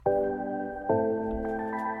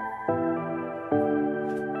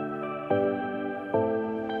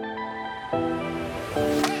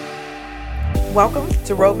Welcome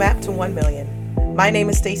to Roadmap to 1 Million. My name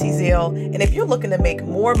is Stacey Zeal, and if you're looking to make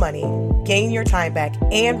more money, gain your time back,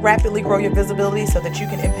 and rapidly grow your visibility so that you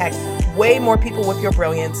can impact way more people with your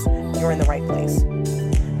brilliance, you're in the right place.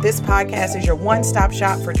 This podcast is your one-stop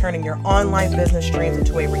shop for turning your online business dreams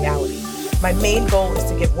into a reality. My main goal is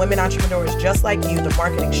to give women entrepreneurs just like you the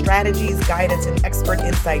marketing strategies, guidance, and expert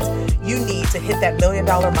insights you need to hit that $1 million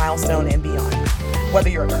milestone and beyond. Whether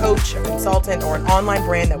you're a coach, a consultant, or an online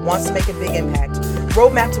brand that wants to make a big impact,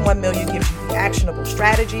 Roadmap to 1 Million gives you the actionable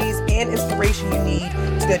strategies and inspiration you need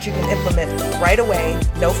so that you can implement right away,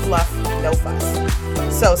 no fluff, no fuss.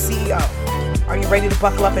 So CEO, are you ready to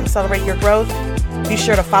buckle up and accelerate your growth? Be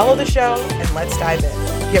sure to follow the show and let's dive in.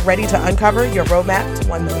 Get ready to uncover your roadmap to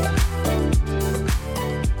 1 million.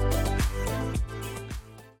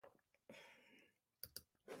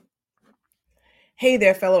 Hey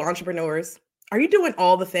there, fellow entrepreneurs. Are you doing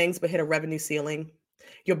all the things but hit a revenue ceiling?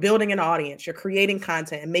 You're building an audience, you're creating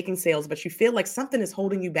content and making sales, but you feel like something is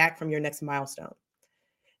holding you back from your next milestone.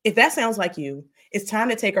 If that sounds like you, it's time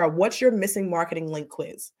to take our What's Your Missing Marketing Link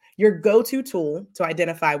quiz, your go-to tool to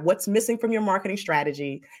identify what's missing from your marketing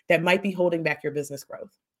strategy that might be holding back your business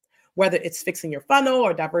growth. Whether it's fixing your funnel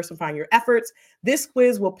or diversifying your efforts, this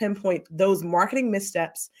quiz will pinpoint those marketing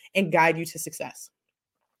missteps and guide you to success.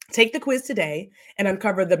 Take the quiz today and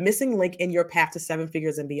uncover the missing link in your path to 7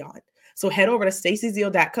 figures and beyond. So head over to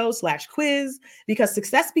staceyzeal.co/quiz because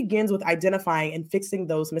success begins with identifying and fixing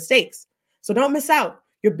those mistakes. So don't miss out.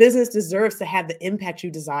 Your business deserves to have the impact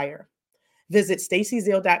you desire. Visit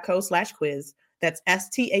staceyzeal.co/quiz. That's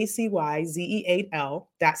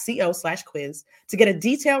STACYZEAL.co/quiz to get a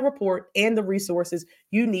detailed report and the resources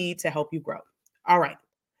you need to help you grow. All right,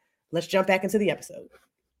 let's jump back into the episode.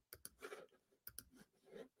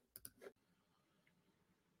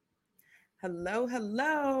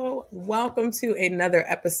 Hello. Welcome to another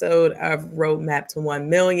episode of Roadmap to 1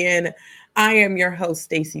 Million. I am your host,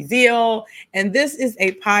 Stacey Zeal, and this is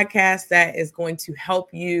a podcast that is going to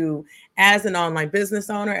help you as an online business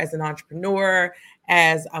owner, as an entrepreneur,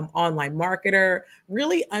 as an online marketer,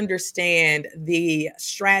 really understand the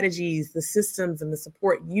strategies, the systems, and the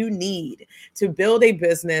support you need to build a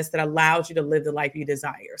business that allows you to live the life you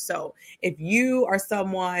desire. So if you are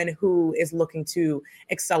someone who is looking to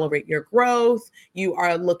accelerate your growth, you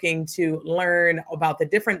are looking to learn about the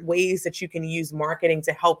different ways that you can use marketing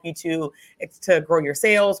to help you to grow your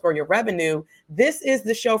sales, grow your revenue, this is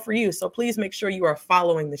the show for you. So please make sure you are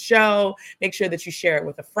following the show. Make sure that you share it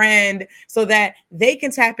with a friend so that they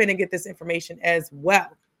can tap in and get this information as well.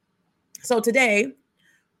 So today,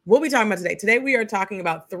 what are we talking about today? Today, we are talking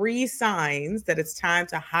about 3 signs that it's time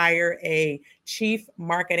to hire a chief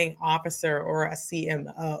marketing officer or a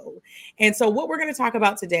CMO. And so what we're going to talk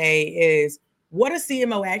about today is what a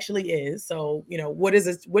CMO actually is. So, what is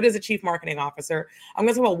a chief marketing officer? I'm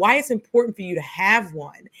going to talk about why it's important for you to have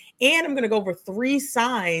one. And I'm going to go over 3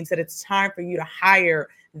 signs that it's time for you to hire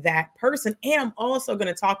that person. And I'm also going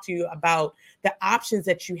to talk to you about the options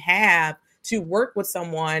that you have to work with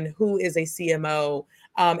someone who is a CMO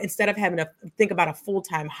instead of having to think about a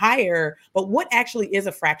full-time hire, but what actually is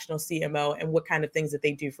a fractional CMO and what kind of things that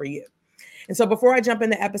they do for you. And so before I jump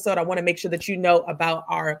in the episode, I want to make sure that you know about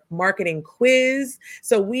our marketing quiz.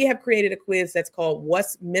 So we have created a quiz that's called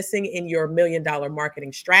What's Missing in Your $1 Million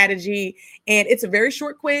Marketing Strategy. And it's a very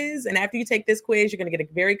short quiz. And after you take this quiz, you're going to get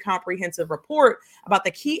a very comprehensive report about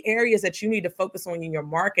the key areas that you need to focus on in your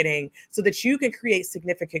marketing so that you can create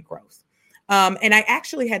significant growth. And I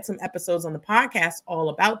actually had some episodes on the podcast all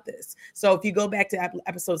about this. So if you go back to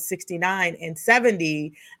episodes 69 and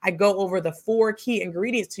 70, I go over the 4 key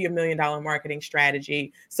ingredients to your $1 million marketing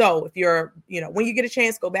strategy. So if you're, when you get a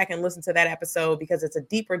chance, go back and listen to that episode because it's a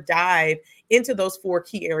deeper dive into those 4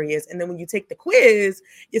 key areas. And then when you take the quiz,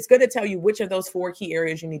 it's going to tell you which of those 4 key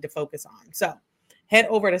areas you need to focus on. So head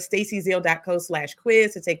over to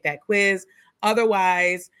staceyzeal.co/quiz to take that quiz.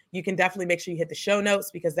 Otherwise, you can definitely make sure you hit the show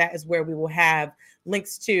notes because that is where we will have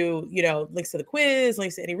links to, links to the quiz,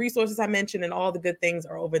 links to any resources I mentioned, and all the good things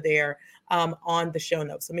are over there on the show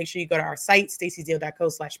notes. So make sure you go to our site,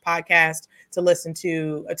 staceyzeal.co/podcast to listen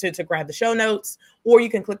to grab the show notes, or you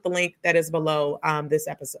can click the link that is below this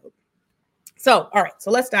episode. So, all right,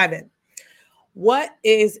 so let's dive in. What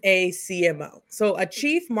is a CMO? So a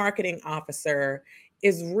chief marketing officer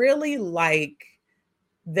is really like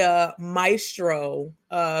the maestro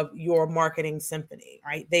of your marketing symphony,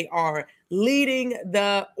 right? They are leading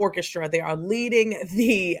the orchestra. They are leading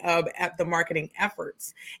the marketing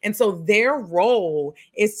efforts. And so their role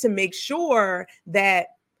is to make sure that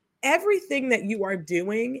everything that you are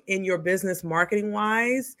doing in your business marketing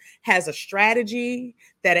wise has a strategy,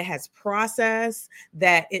 that it has process,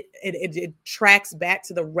 that it tracks back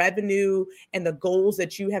to the revenue and the goals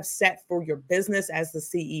that you have set for your business as the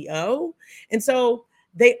CEO. And so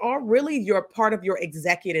they are really your part of your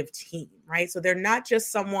executive team, right? So they're not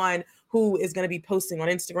just someone who is going to be posting on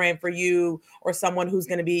Instagram for you, or someone who's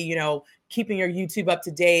going to be, keeping your YouTube up to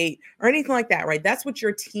date or anything like that, right? That's what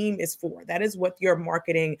your team is for. That is what your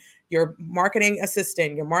marketing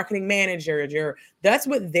assistant, your marketing manager, that's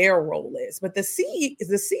what their role is. But the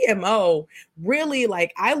CMO really,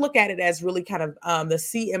 like, I look at it as really kind of the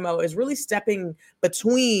CMO is really stepping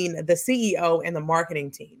between the CEO and the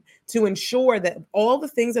marketing team to ensure that all the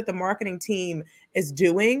things that the marketing team is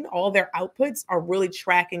doing, all their outputs are really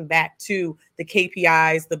tracking back to the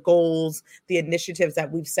KPIs, the goals, the initiatives that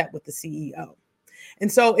we've set with the CEO.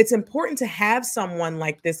 And so it's important to have someone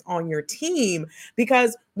like this on your team,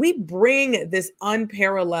 because we bring this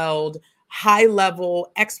unparalleled high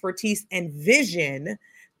level expertise and vision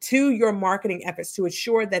to your marketing efforts to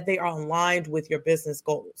ensure that they are aligned with your business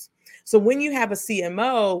goals. So when you have a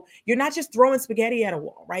CMO, you're not just throwing spaghetti at a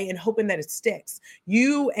wall, right, and hoping that it sticks.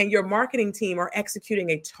 You and your marketing team are executing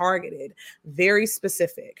a targeted, very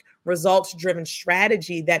specific, results-driven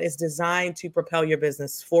strategy that is designed to propel your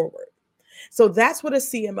business forward. So that's what a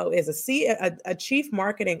CMO is, a chief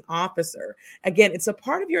marketing officer. Again, it's a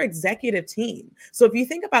part of your executive team. So if you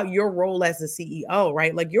think about your role as the CEO,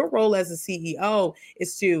 right, like your role as a CEO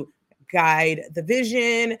is to guide the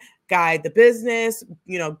vision, guide the business,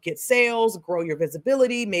 get sales, grow your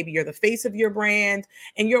visibility. Maybe you're the face of your brand,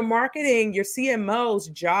 and your marketing, your CMO's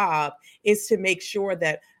job is to make sure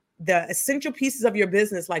that the essential pieces of your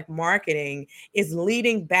business, like marketing, is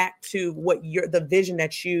leading back to the vision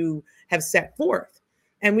that you have set forth.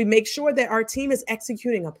 And we make sure that our team is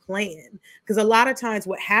executing a plan, because a lot of times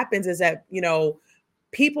what happens is that,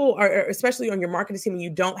 people are, especially on your marketing team, and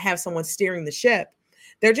you don't have someone steering the ship,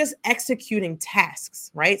 they're just executing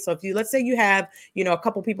tasks, right? So if let's say you have, a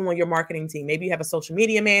couple people on your marketing team, maybe you have a social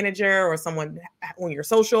media manager or someone on your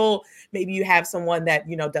social, maybe you have someone that,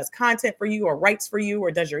 does content for you or writes for you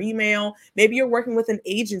or does your email. Maybe you're working with an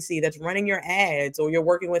agency that's running your ads, or you're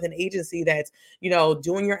working with an agency that's,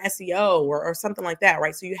 doing your SEO or something like that,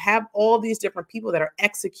 right? So you have all these different people that are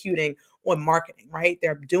executing on marketing, right?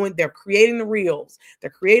 They're creating the reels,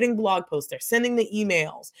 they're creating blog posts, they're sending the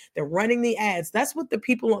emails, they're running the ads. That's what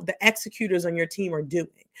the executors on your team are doing.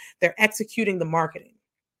 They're executing the marketing.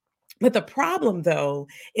 But the problem, though,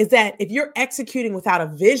 is that if you're executing without a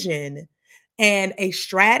vision and a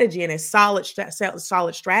strategy and a solid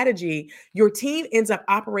strategy, your team ends up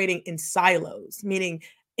operating in silos, meaning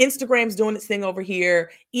Instagram's doing its thing over here,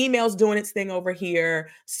 email's doing its thing over here.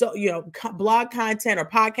 So, blog content or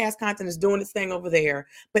podcast content is doing its thing over there,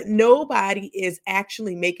 but nobody is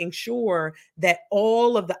actually making sure that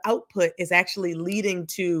all of the output is actually leading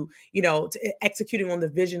to executing on the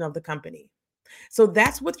vision of the company. So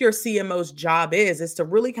that's what your CMO's job is to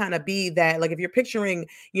really kind of be that, like, if you're picturing,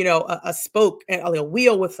 a spoke, a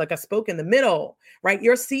wheel with like a spoke in the middle, right?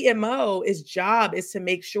 Your CMO's job is to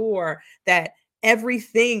make sure that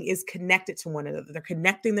everything is connected to one another. They're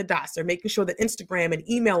connecting the dots. They're making sure that Instagram and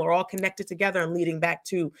email are all connected together and leading back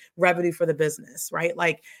to revenue for the business, right?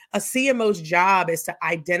 Like, a CMO's job is to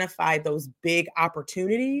identify those big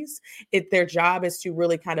opportunities. Their job is to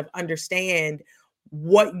really kind of understand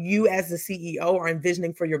what you as the CEO are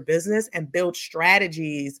envisioning for your business and build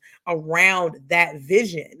strategies around that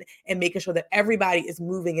vision, and making sure that everybody is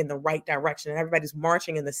moving in the right direction and everybody's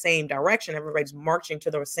marching in the same direction. Everybody's marching to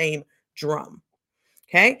the same drum.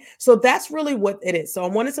 Okay. So that's really what it is. So I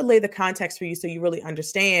wanted to lay the context for you so you really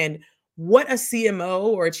understand what a CMO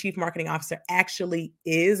or a chief marketing officer actually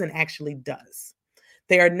is and actually does.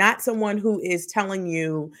 They are not someone who is telling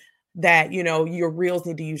you that, your reels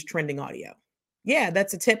need to use trending audio. Yeah,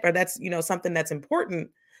 that's a tip, or that's, something that's important,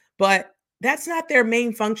 but that's not their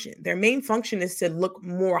main function. Their main function is to look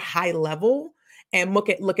more high level and look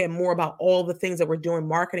at more about all the things that we're doing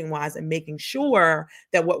marketing wise, and making sure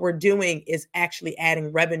that what we're doing is actually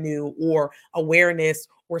adding revenue or awareness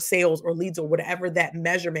or sales or leads or whatever that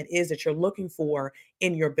measurement is that you're looking for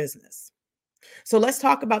in your business. So let's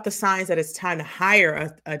talk about the signs that it's time to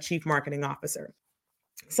hire a chief marketing officer.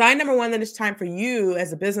 Sign number one that it's time for you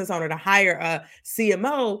as a business owner to hire a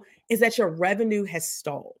CMO is that your revenue has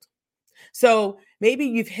stalled. So maybe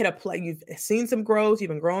you've you've seen some growth, you've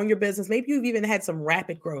been growing your business. Maybe you've even had some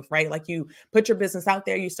rapid growth, right? Like, you put your business out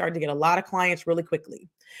there, you started to get a lot of clients really quickly,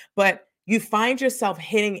 but you find yourself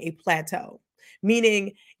hitting a plateau,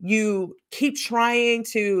 meaning you keep trying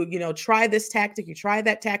to, try this tactic, you try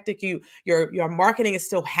that tactic, your marketing is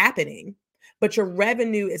still happening, but your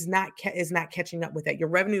revenue is not catching up with that. Your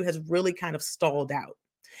revenue has really kind of stalled out.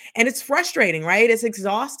 And it's frustrating, right? It's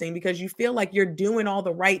exhausting because you feel like you're doing all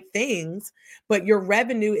the right things, but your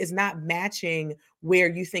revenue is not matching where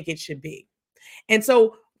you think it should be. And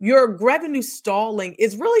so your revenue stalling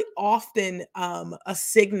is really often a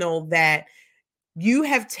signal that you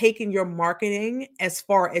have taken your marketing as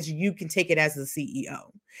far as you can take it as a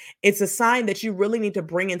CEO. It's a sign that you really need to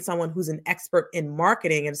bring in someone who's an expert in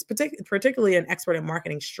marketing, and it's particularly an expert in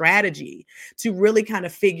marketing strategy, to really kind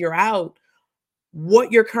of figure out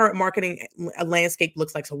what your current marketing landscape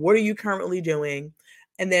looks like. So what are you currently doing?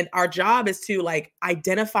 And then our job is to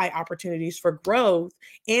identify opportunities for growth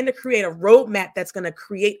and to create a roadmap that's going to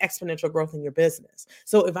create exponential growth in your business.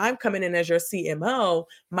 So if I'm coming in as your CMO,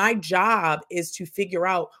 my job is to figure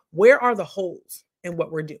out where are the holes in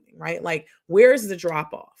what we're doing, right? Like, where's the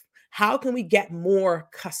drop off? How can we get more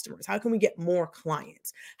customers? How can we get more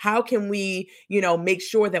clients? How can we, make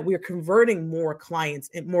sure that we're converting more clients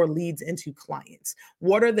and more leads into clients?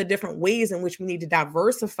 What are the different ways in which we need to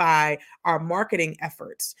diversify our marketing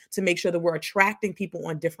efforts to make sure that we're attracting people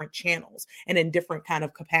on different channels and in different kind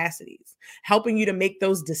of capacities? Helping you to make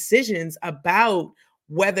those decisions about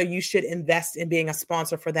whether you should invest in being a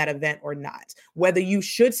sponsor for that event or not, whether you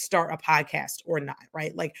should start a podcast or not,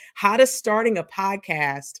 right? Like, how does starting a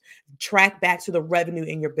podcast track back to the revenue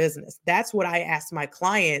in your business? That's what I ask my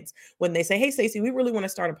clients when they say, hey, Stacey, we really want to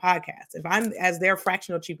start a podcast. If I'm as their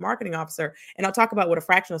fractional chief marketing officer, and I'll talk about what a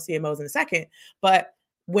fractional CMO is in a second, but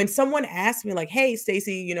when someone asks me like, hey,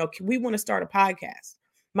 Stacey, we want to start a podcast,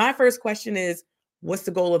 my first question is, what's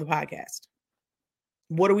the goal of the podcast?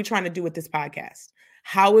 What are we trying to do with this podcast?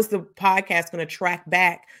 How is the podcast going to track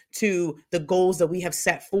back to the goals that we have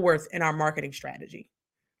set forth in our marketing strategy,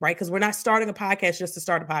 right? Because we're not starting a podcast just to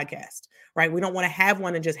start a podcast, right? We don't want to have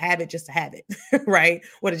one and just have it just to have it, right?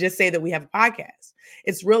 Or to just say that we have a podcast.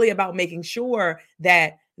 It's really about making sure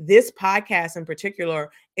that this podcast in particular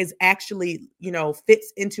is actually,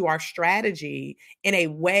 fits into our strategy in a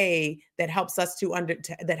way that helps us to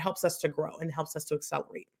grow and helps us to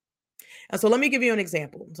accelerate. And so let me give you an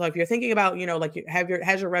example. So if you're thinking about,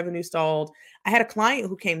 has your revenue stalled? I had a client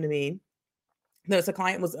who came to me. The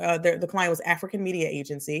client was African Media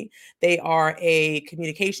Agency. They are a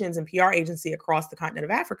communications and PR agency across the continent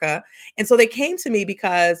of Africa. And so they came to me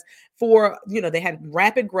because they had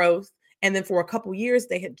rapid growth. And then for a couple years,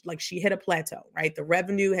 she hit a plateau, right? The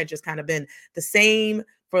revenue had just kind of been the same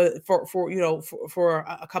for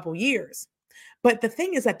a couple years. But the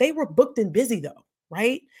thing is that they were booked and busy though,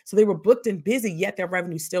 right? So they were booked and busy, yet their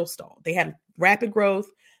revenue still stalled. They had rapid growth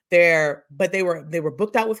there, but they were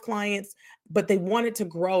booked out with clients, but they wanted to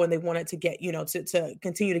grow and they wanted to get, to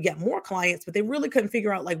continue to get more clients, but they really couldn't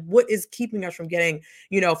figure out what is keeping us from getting,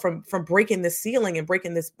 from breaking this ceiling and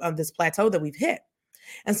breaking this plateau that we've hit.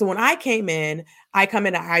 And so when I come in, I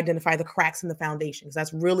identify the cracks in the foundation, because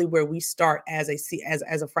that's really where we start as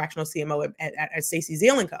a fractional CMO at Stacey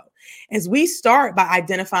Zeal & Co. As we start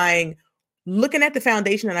by looking at the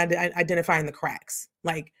foundation and identifying the cracks.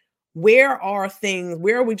 Like, where are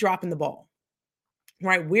we dropping the ball,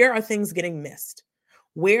 right? Where are things getting missed?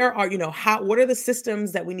 Where are, what are the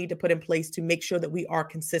systems that we need to put in place to make sure that we are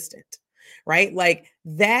consistent, right? Like,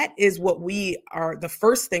 that is what the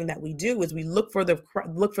first thing that we do is we look for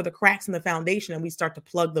the cracks in the foundation, and we start to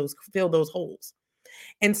fill those holes.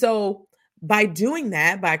 And so by doing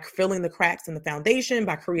that, by filling the cracks in the foundation,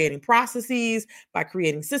 by creating processes, by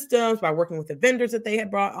creating systems, by working with the vendors that they had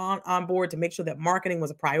brought on board to make sure that marketing was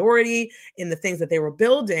a priority in the things that they were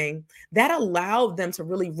building, that allowed them to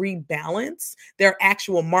really rebalance their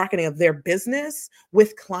actual marketing of their business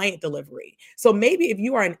with client delivery. So maybe if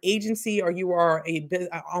you are an agency or you are an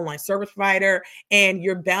online service provider and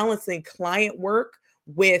you're balancing client work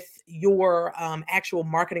with your actual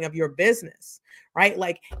marketing of your business, right?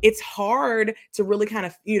 Like, it's hard to really kind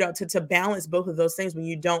of, to balance both of those things when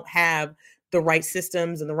you don't have the right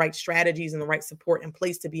systems and the right strategies and the right support in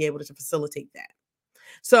place to be able to facilitate that.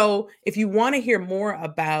 So if you want to hear more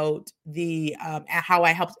about how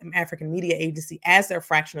I helped African Media Agency as their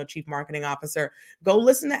fractional chief marketing officer, go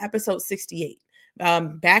listen to episode 68.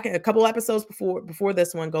 Back a couple episodes before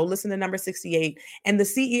this one, go listen to number 68. And the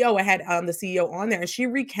CEO, I had the CEO on there, and she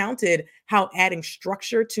recounted how adding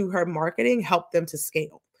structure to her marketing helped them to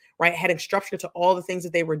scale, right? Adding structure to all the things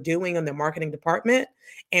that they were doing in their marketing department,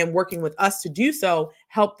 and working with us to do so,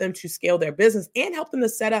 help them to scale their business and help them to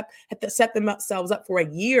set themselves up for a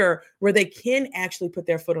year where they can actually put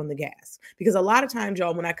their foot on the gas. Because a lot of times,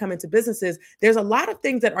 y'all, when I come into businesses, there's a lot of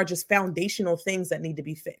things that are just foundational things that need to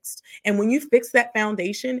be fixed. And when you fix that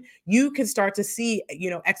foundation, you can start to see,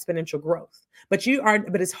 exponential growth. But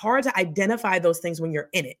it's hard to identify those things when you're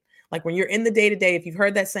in it. Like when you're in the day-to-day, if you've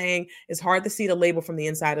heard that saying, it's hard to see the label from the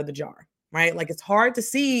inside of the jar, right? Like it's hard to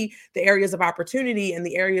see the areas of opportunity and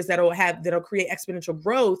the areas that'll create exponential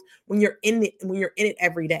growth when you're in it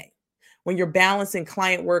every day. When you're balancing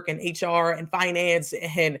client work and HR and finance,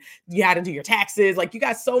 and you got to do your taxes, like you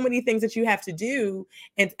got so many things that you have to do.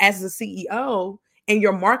 And as the CEO, and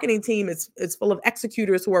your marketing team is full of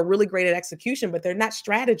executors who are really great at execution, but they're not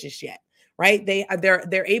strategists yet. Right.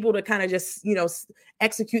 They're able to kind of just,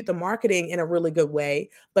 execute the marketing in a really good way,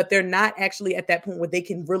 but they're not actually at that point where they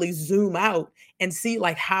can really zoom out and see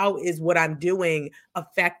like, how is what I'm doing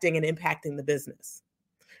affecting and impacting the business,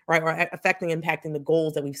 right? Or impacting the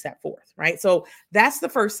goals that we've set forth, right? So that's the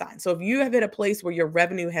first sign. So if you have hit a place where your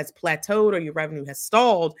revenue has plateaued or your revenue has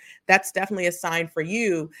stalled, that's definitely a sign for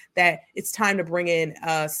you that it's time to bring in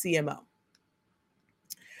a CMO.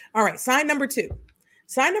 All right. Sign number two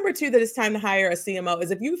that it's time to hire a CMO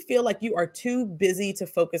is if you feel like you are too busy to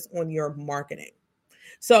focus on your marketing.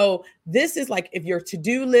 So this is like if your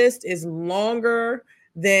to-do list is longer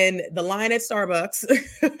than the line at Starbucks,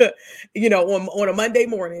 on a Monday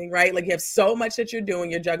morning, right? Like you have so much that you're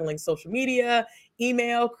doing. You're juggling social media,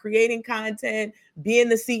 email, creating content, being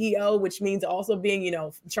the CEO, which means also being,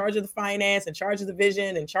 in charge of the finance, in charge of the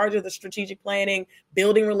vision, in charge of the strategic planning,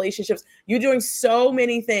 building relationships. You're doing so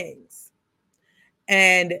many things.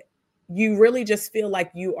 And you really just feel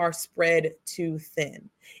like you are spread too thin.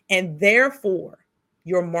 And therefore,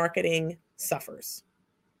 your marketing suffers.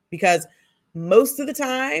 Because most of the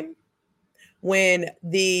time, when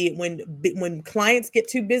clients get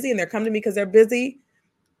too busy and they're coming to me because they're busy,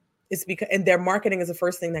 it's because, and their marketing is the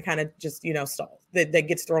first thing that kind of just, stalls, that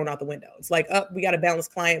gets thrown out the window. It's like, we got to balance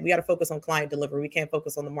client. We got to focus on client delivery. We can't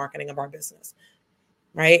focus on the marketing of our business.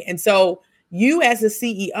 Right. And so you as a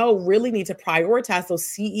CEO really need to prioritize those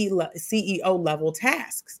CEO level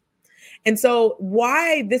tasks. And so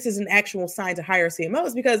why this is an actual sign to hire a CMO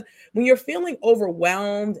is because when you're feeling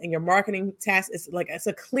overwhelmed and your marketing task it's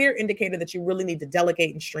a clear indicator that you really need to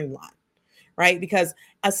delegate and streamline, right? Because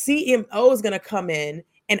a CMO is going to come in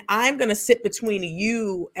and I'm going to sit between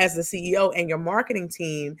you as the CEO and your marketing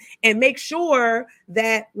team and make sure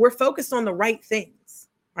that we're focused on the right things.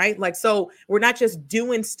 Right? Like, so we're not just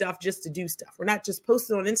doing stuff just to do stuff. We're not just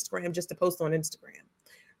posting on Instagram just to post on Instagram,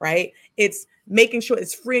 right? It's making sure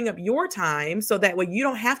it's freeing up your time so that way you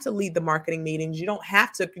don't have to lead the marketing meetings. You don't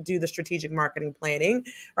have to do the strategic marketing planning,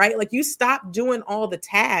 right? Like you stop doing all the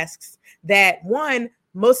tasks that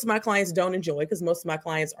most of my clients don't enjoy, because most of my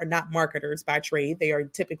clients are not marketers by trade. They are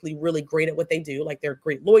typically really great at what they do. Like they're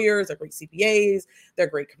great lawyers, they're great CPAs, they're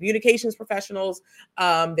great communications professionals.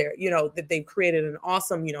 That they've created an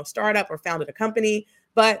awesome, startup or founded a company,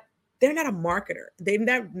 but they're not a marketer. They've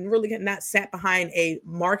not sat behind a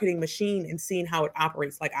marketing machine and seen how it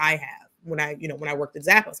operates like I have. When I worked at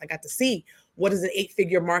Zappos, I got to see what is an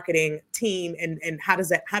 8-figure marketing team and how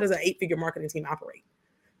does an 8-figure marketing team operate.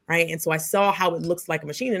 Right. And so I saw how it looks like a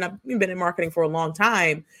machine, and I've been in marketing for a long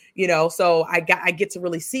time, so I get to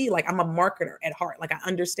really see, like, I'm a marketer at heart. Like I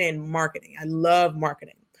understand marketing. I love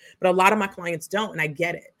marketing, but a lot of my clients don't. And I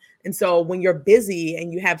get it. And so when you're busy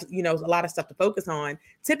and you have, a lot of stuff to focus on,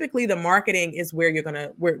 typically the marketing is where you're going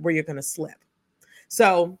to slip.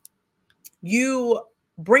 So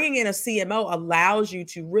bringing in a CMO allows you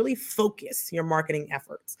to really focus your marketing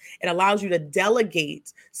efforts. It allows you to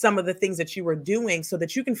delegate some of the things that you were doing so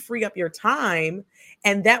that you can free up your time.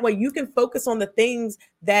 And that way you can focus on the things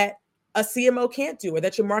that a CMO can't do or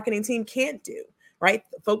that your marketing team can't do, right?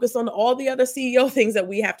 Focus on all the other CEO things that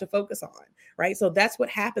we have to focus on, right? So that's what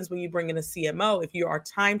happens when you bring in a CMO. If you are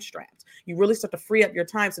time strapped, you really start to free up your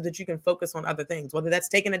time so that you can focus on other things, whether that's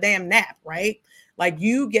taking a damn nap, right? Like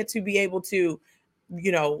you get to be able to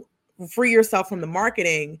free yourself from the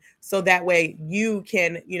marketing so that way you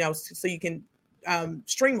can, so you can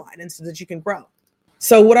streamline and so that you can grow.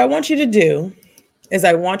 So what I want you to do is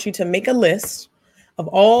I want you to make a list of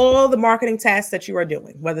all the marketing tasks that you are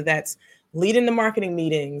doing, whether that's leading the marketing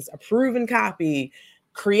meetings, approving copy,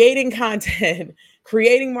 creating content,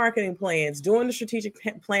 creating marketing plans, doing the strategic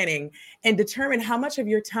planning, and determine how much of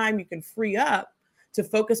your time you can free up to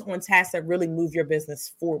focus on tasks that really move your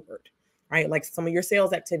business forward. Right? Like some of your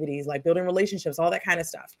sales activities, like building relationships, all that kind of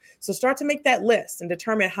stuff. So start to make that list and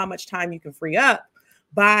determine how much time you can free up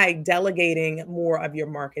by delegating more of your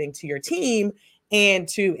marketing to your team and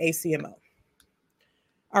to a CMO.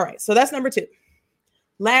 All right, so that's number 2.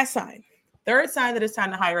 Last sign. Third sign that it's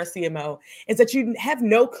time to hire a CMO is that you have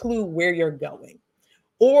no clue where you're going.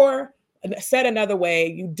 Or said another way,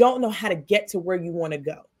 you don't know how to get to where you want to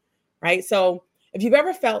go, right? So if you've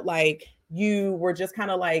ever felt like you were just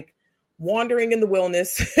kind of like wandering in the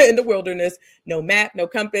wilderness, no map, no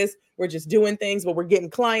compass, we're just doing things, but we're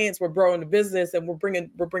getting clients, we're growing the business, and we're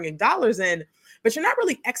bringing dollars in, but you're not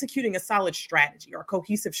really executing a solid strategy or a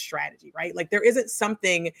cohesive strategy, right? Like there isn't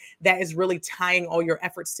something that is really tying all your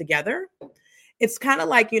efforts together. It's kind of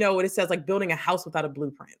like, what it says, like building a house without a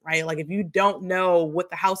blueprint, right? Like if you don't know what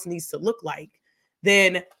the house needs to look like,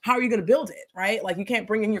 then how are you going to build it, right? Like you can't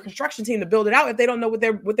bring in your construction team to build it out if they don't know what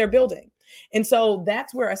they're building. And so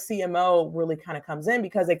that's where a CMO really kind of comes in,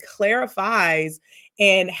 because it clarifies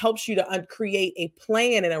and helps you to create a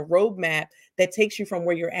plan and a roadmap that takes you from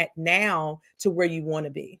where you're at now to where you want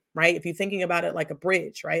to be, right? If you're thinking about it like a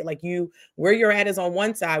bridge, right? Like where you're at is on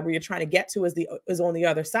one side, where you're trying to get to is on the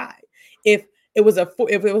other side. If it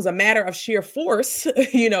was a matter of sheer force,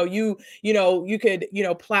 you could,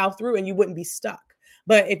 plow through and you wouldn't be stuck.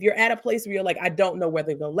 But if you're at a place where you're like, I don't know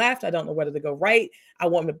whether to go left, I don't know whether to go right, I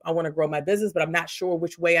want to grow my business, but I'm not sure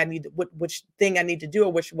which way I need to, which thing I need to do,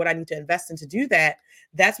 or what I need to invest in to do that.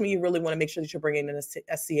 That's when you really want to make sure that you're bringing in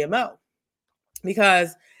a CMO,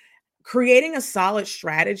 because creating a solid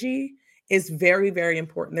strategy is very, very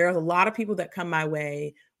important. There are a lot of people that come my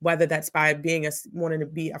way, whether that's by wanting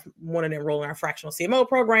to enroll in our fractional CMO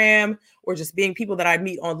program, or just being people that I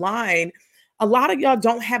meet online. A lot of y'all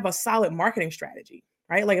don't have a solid marketing strategy,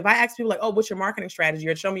 right? Like if I ask people like, oh, what's your marketing strategy?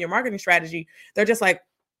 Or show me your marketing strategy. They're just like,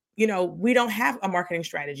 we don't have a marketing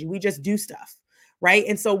strategy. We just do stuff, right?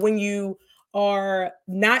 And so when you are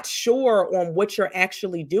not sure on what you're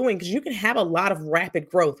actually doing, because you can have a lot of rapid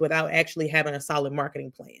growth without actually having a solid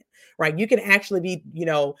marketing plan, right? You can actually be,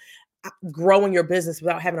 growing your business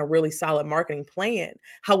without having a really solid marketing plan.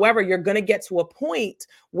 However, you're going to get to a point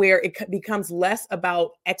where it becomes less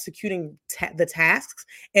about executing the tasks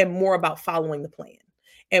and more about following the plan,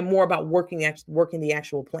 and more about working the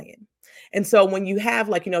actual plan. And so when you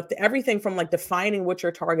have everything from like defining what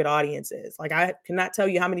your target audience is, like I cannot tell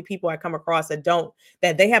you how many people I come across that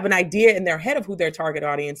they have an idea in their head of who their target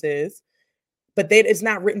audience is, but it's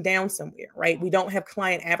not written down somewhere, right? We don't have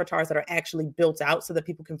client avatars that are actually built out so that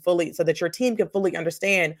so that your team can fully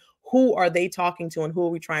understand who are they talking to and who are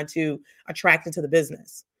we trying to attract into the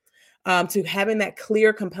business. To having that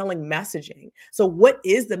clear, compelling messaging. So what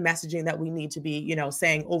is the messaging that we need to be,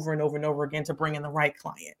 saying over and over and over again to bring in the right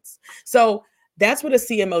clients? So that's what a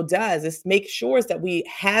CMO does, is make sure that we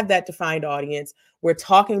have that defined audience. We're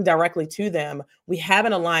talking directly to them. We have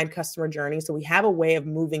an aligned customer journey. So we have a way of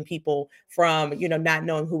moving people from, not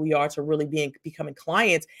knowing who we are to really becoming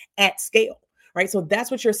clients at scale, right? So that's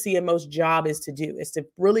what your CMO's job is to do, is to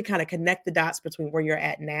really kind of connect the dots between where you're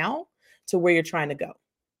at now to where you're trying to go.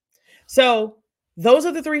 So those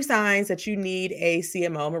are the 3 signs that you need a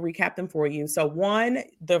CMO. I'm going to recap them for you. So 1,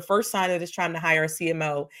 the first sign that it's time to hire a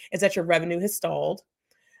CMO is that your revenue has stalled.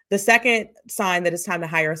 The second sign that it's time to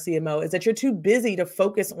hire a CMO is that you're too busy to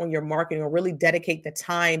focus on your marketing or really dedicate the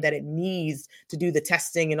time that it needs to do the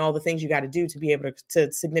testing and all the things you got to do to be able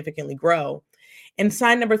to significantly grow. And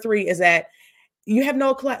sign number 3 is that you have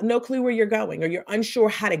no clue where you're going, or you're unsure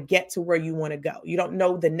how to get to where you want to go. You don't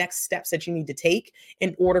know the next steps that you need to take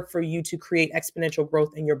in order for you to create exponential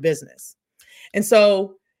growth in your business. And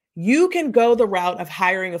so you can go the route of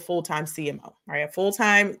hiring a full-time CMO, right? A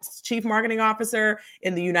full-time chief marketing officer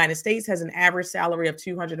in the United States has an average salary of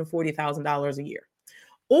 $240,000 a year.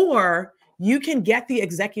 Or you can get the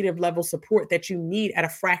executive level support that you need at a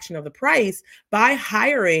fraction of the price by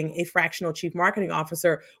hiring a fractional chief marketing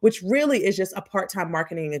officer, which really is just a part-time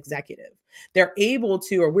marketing executive. We're able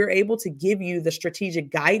to give you the strategic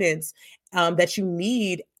guidance that you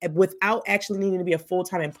need without actually needing to be a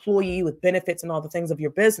full-time employee with benefits and all the things of your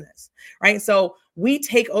business, right? So we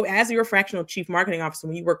take over, as your fractional chief marketing officer,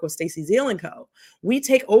 when you work with Stacey Zeal & Co., we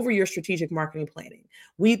take over your strategic marketing planning.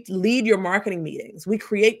 We lead your marketing meetings. We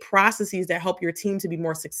create processes that help your team to be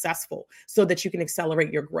more successful so that you can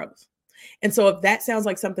accelerate your growth. And so if that sounds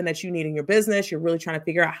like something that you need in your business, you're really trying to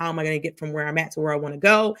figure out how am I going to get from where I'm at to where I want to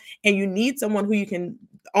go, and you need someone who you can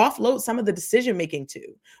offload some of the decision making to,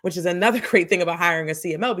 which is another great thing about hiring a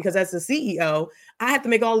CMO, because as the CEO, I have to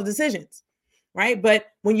make all the decisions, right?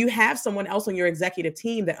 But when you have someone else on your executive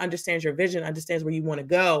team that understands your vision, understands where you want to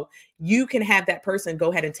go, you can have that person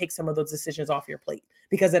go ahead and take some of those decisions off your plate,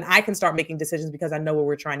 because then I can start making decisions because I know where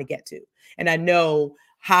we're trying to get to. And I know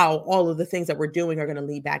how all of the things that we're doing are going to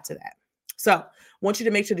lead back to that. So I want you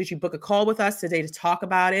to make sure that you book a call with us today to talk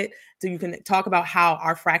about it, so you can talk about how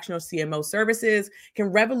our fractional CMO services can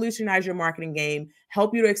revolutionize your marketing game,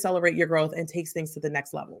 help you to accelerate your growth, and take things to the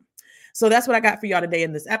next level. So that's what I got for y'all today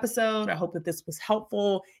in this episode. I hope that this was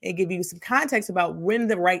helpful and give you some context about when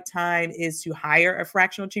the right time is to hire a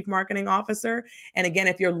fractional chief marketing officer. And again,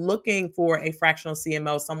 if you're looking for a fractional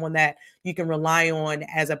CMO, someone that you can rely on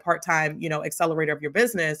as a part-time, accelerator of your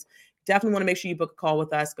business, definitely want to make sure you book a call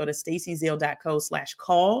with us. Go to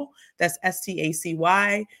stacyzeal.co/call. That's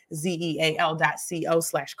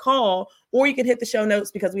STACYZEAL.co/call. Or you can hit the show notes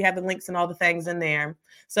because we have the links and all the things in there.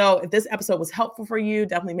 So if this episode was helpful for you,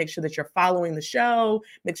 definitely make sure that you're following the show.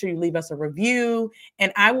 Make sure you leave us a review.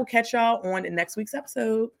 And I will catch y'all on next week's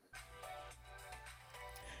episode.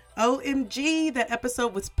 OMG, that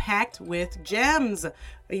episode was packed with gems. Are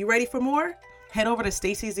you ready for more? Head over to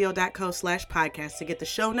stacyzeal.co/podcast to get the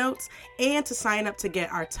show notes and to sign up to get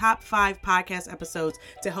our top 5 podcast episodes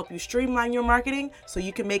to help you streamline your marketing so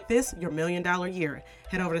you can make this your $1 million year.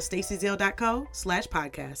 Head over to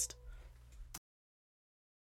stacyzeal.co/podcast.